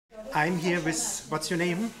I'm here with, what's your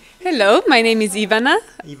name? Hello, my name is Ivana.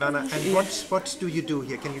 Ivana, and what do you do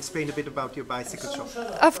here? Can you explain a bit about your bicycle shop?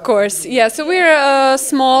 Of course, yeah. So we're a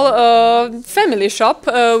small family shop.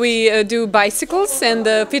 We do bicycles and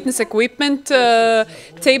fitness equipment,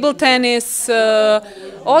 table tennis,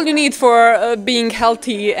 all you need for being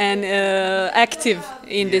healthy and active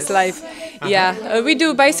in this life. Yeah, we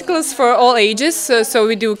do bicycles for all ages, so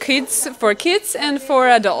we do for kids and for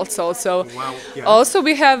adults also. Wow, yeah. Also,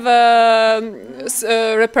 we have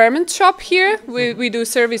a repairment shop here. We do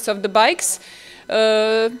service of the bikes.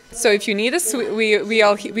 So if you need us, we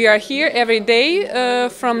are here every day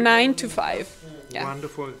from 9 to 5. Yeah.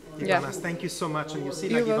 Wonderful, Ivana. Yeah. Thank you so much. And you see,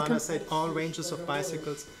 You're like welcome. Ivana said, all ranges of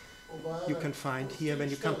bicycles you can find here. When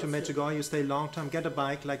you come to Medjugorje, you stay long time, get a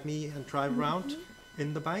bike like me and drive around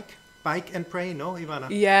in the bike. Bike and pray, no, Ivana?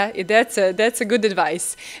 Yeah, that's a good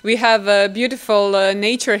advice. We have beautiful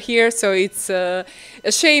nature here, so it's a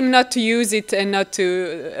shame not to use it and not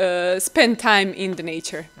to spend time in the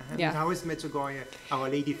nature. Yeah. And how is Medjugorje, Our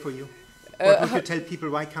Lady, for you? What would you tell people,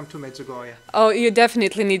 why come to Medjugorje? Oh, you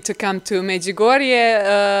definitely need to come to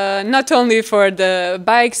Medjugorje, not only for the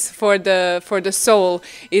bikes, for the soul.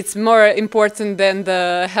 It's more important than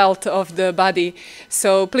the health of the body.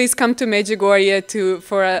 So please come to Medjugorje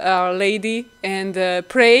for Our Lady and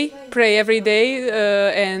pray every day.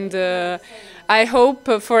 I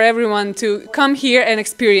hope for everyone to come here and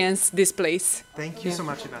experience this place. Thank you so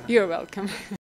much, Ivana. You're welcome.